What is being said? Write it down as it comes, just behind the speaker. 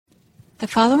The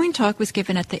following talk was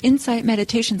given at the Insight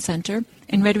Meditation Center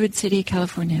in Redwood City,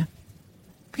 California.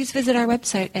 Please visit our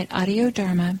website at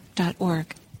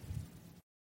audiodharma.org.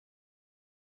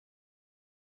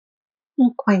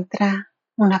 Encuentra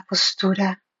una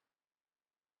postura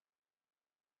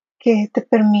que te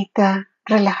permita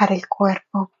relajar el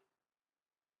cuerpo.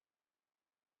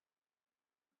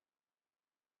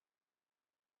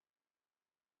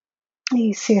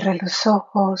 Y cierra los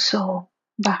ojos o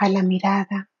baja la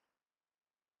mirada.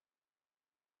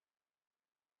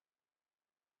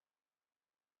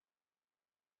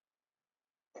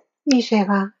 Y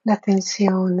lleva la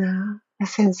atención a las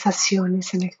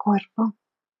sensaciones en el cuerpo.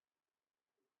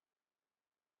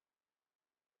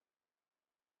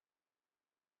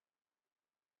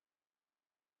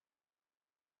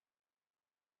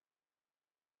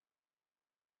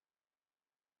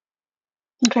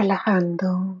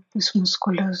 Relajando los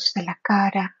músculos de la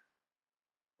cara,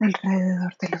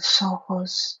 alrededor de los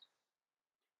ojos,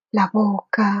 la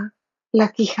boca, la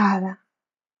quijada.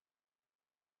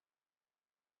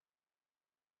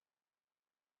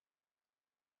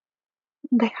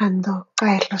 Dejando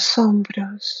caer los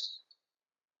hombros.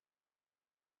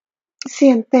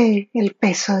 Siente el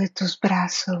peso de tus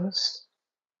brazos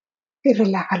y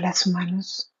relaja las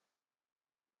manos.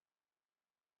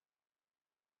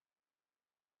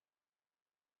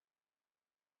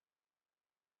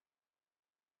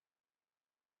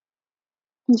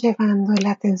 Llevando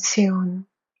la atención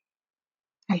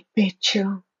al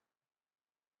pecho,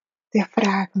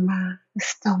 diafragma,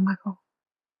 estómago.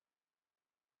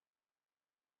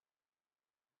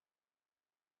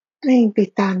 E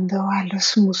invitando a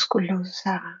los músculos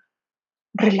a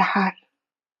relajar,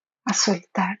 a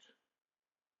soltar.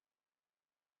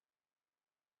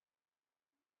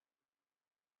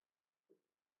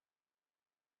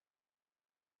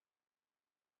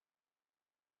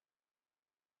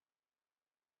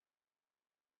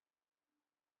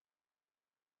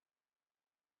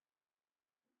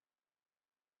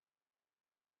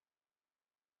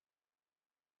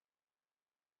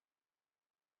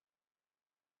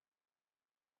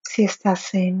 Si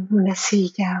estás en una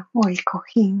silla o el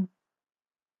cojín,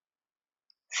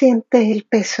 siente el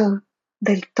peso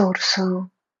del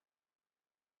torso,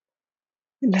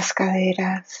 las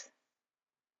caderas,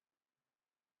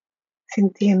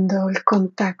 sintiendo el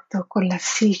contacto con la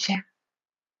silla.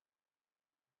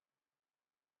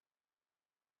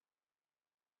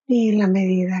 Y en la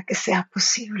medida que sea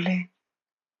posible,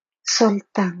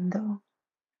 soltando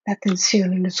la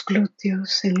tensión en los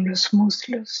glúteos, en los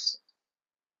muslos.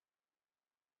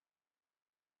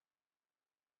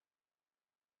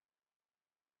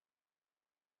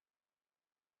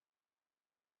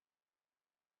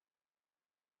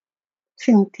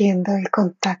 Sintiendo el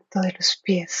contacto de los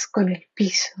pies con el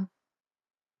piso.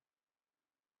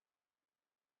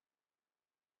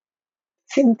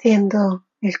 Sintiendo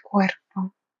el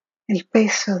cuerpo, el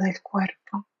peso del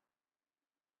cuerpo.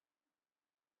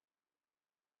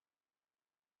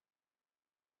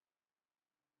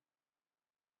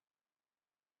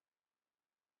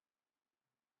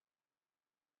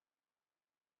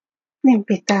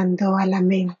 Invitando a la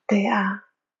mente a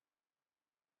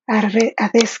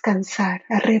descansar,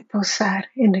 a reposar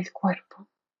en el cuerpo.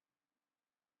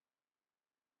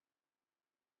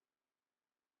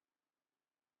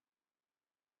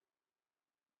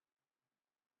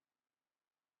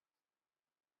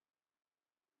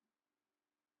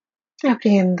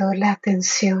 Abriendo la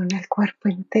atención al cuerpo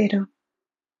entero.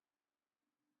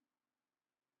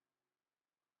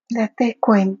 Date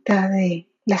cuenta de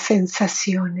las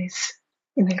sensaciones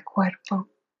en el cuerpo.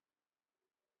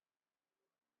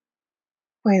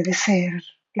 Puede ser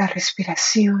la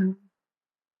respiración,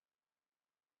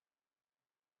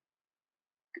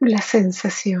 las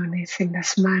sensaciones en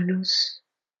las manos,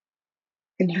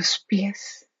 en los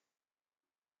pies.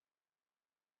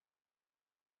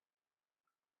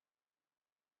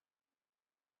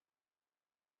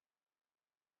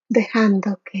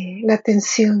 Dejando que la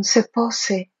atención se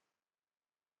pose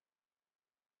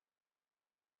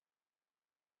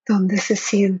donde se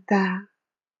sienta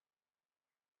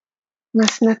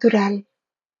más natural,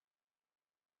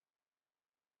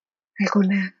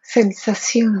 alguna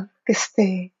sensación que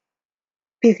esté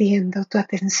pidiendo tu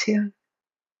atención.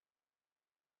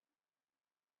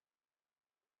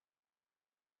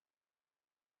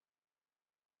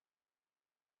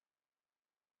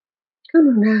 Con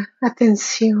una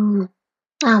atención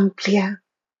amplia,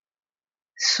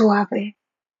 suave.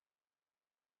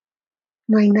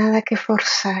 No hay nada que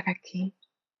forzar aquí.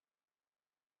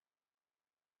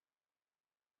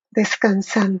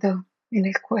 Descansando en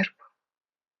el cuerpo.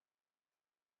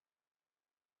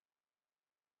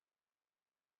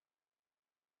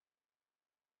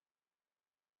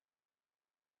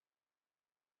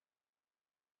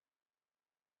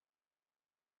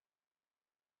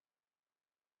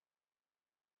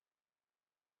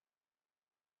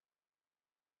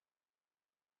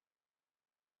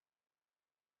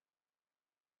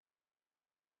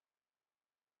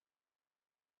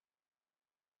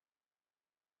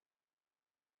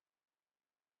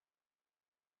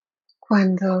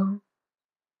 cuando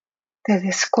te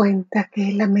des cuenta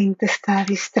que la mente está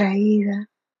distraída,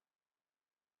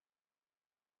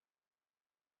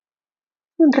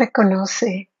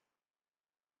 reconoce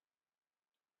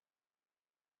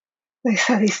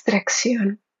esa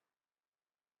distracción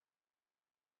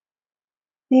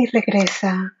y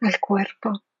regresa al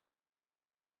cuerpo,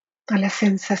 a las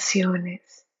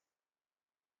sensaciones,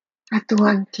 a tu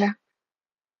ancla,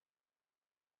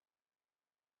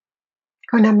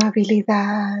 con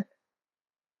amabilidad,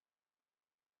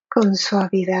 con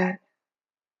suavidad.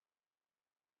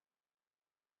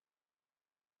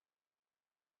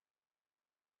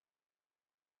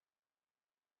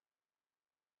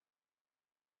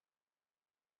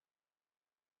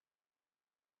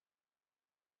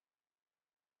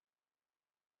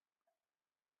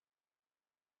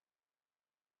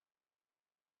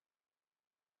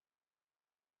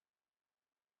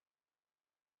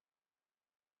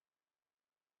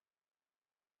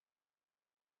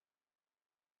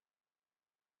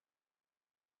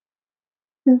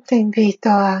 Te invito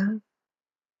a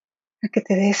que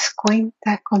te des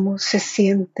cuenta cómo se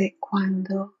siente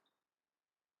cuando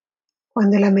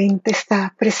la mente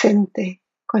está presente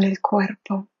con el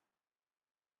cuerpo,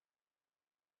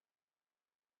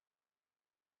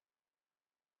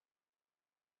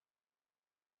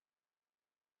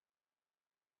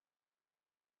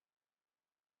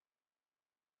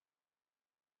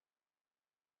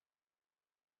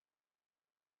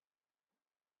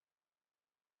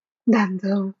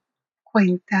 dando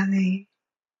cuenta de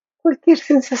cualquier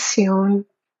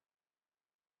sensación,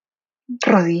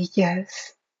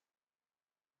 rodillas,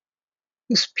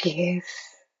 los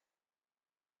pies,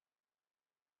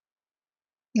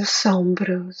 los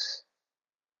hombros,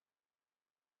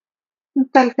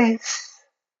 tal vez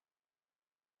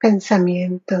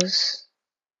pensamientos,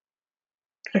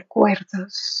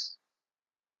 recuerdos.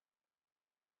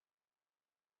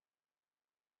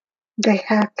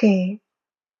 Deja que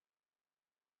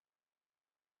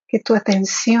tu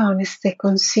atención esté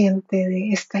consciente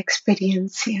de esta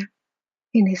experiencia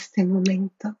en este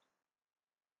momento,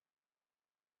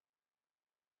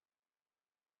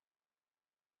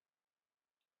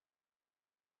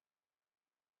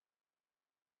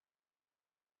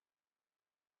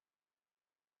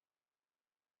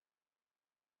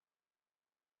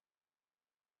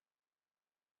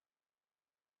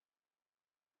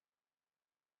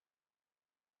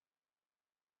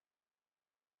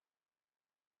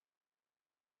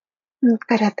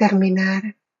 para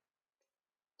terminar.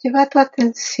 Lleva tu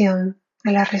atención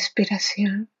a la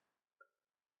respiración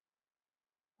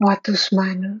o a tus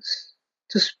manos,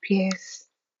 tus pies.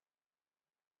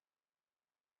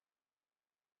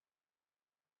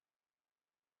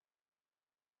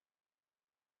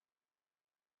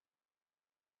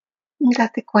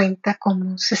 Date cuenta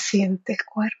cómo se siente el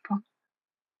cuerpo.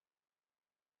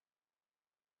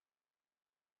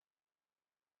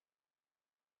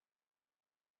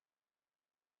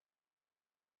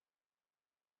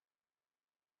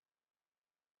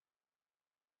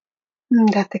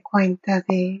 Date cuenta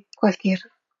de cualquier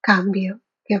cambio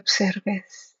que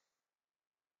observes.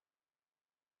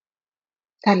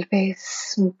 Tal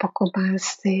vez un poco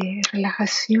más de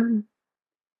relajación,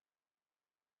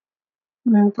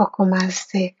 un poco más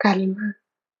de calma,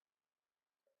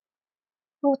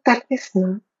 o tal vez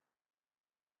no.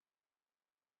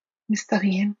 Está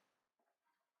bien.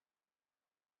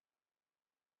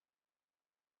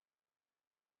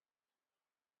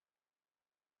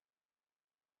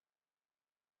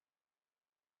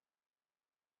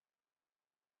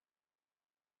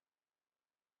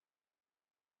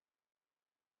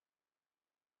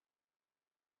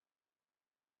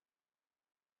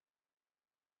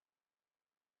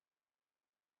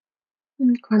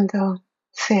 Cuando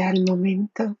sea el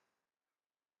momento,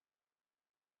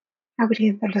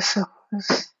 abriendo los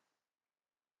ojos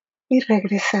y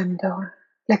regresando a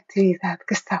la actividad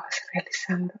que estabas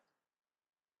realizando.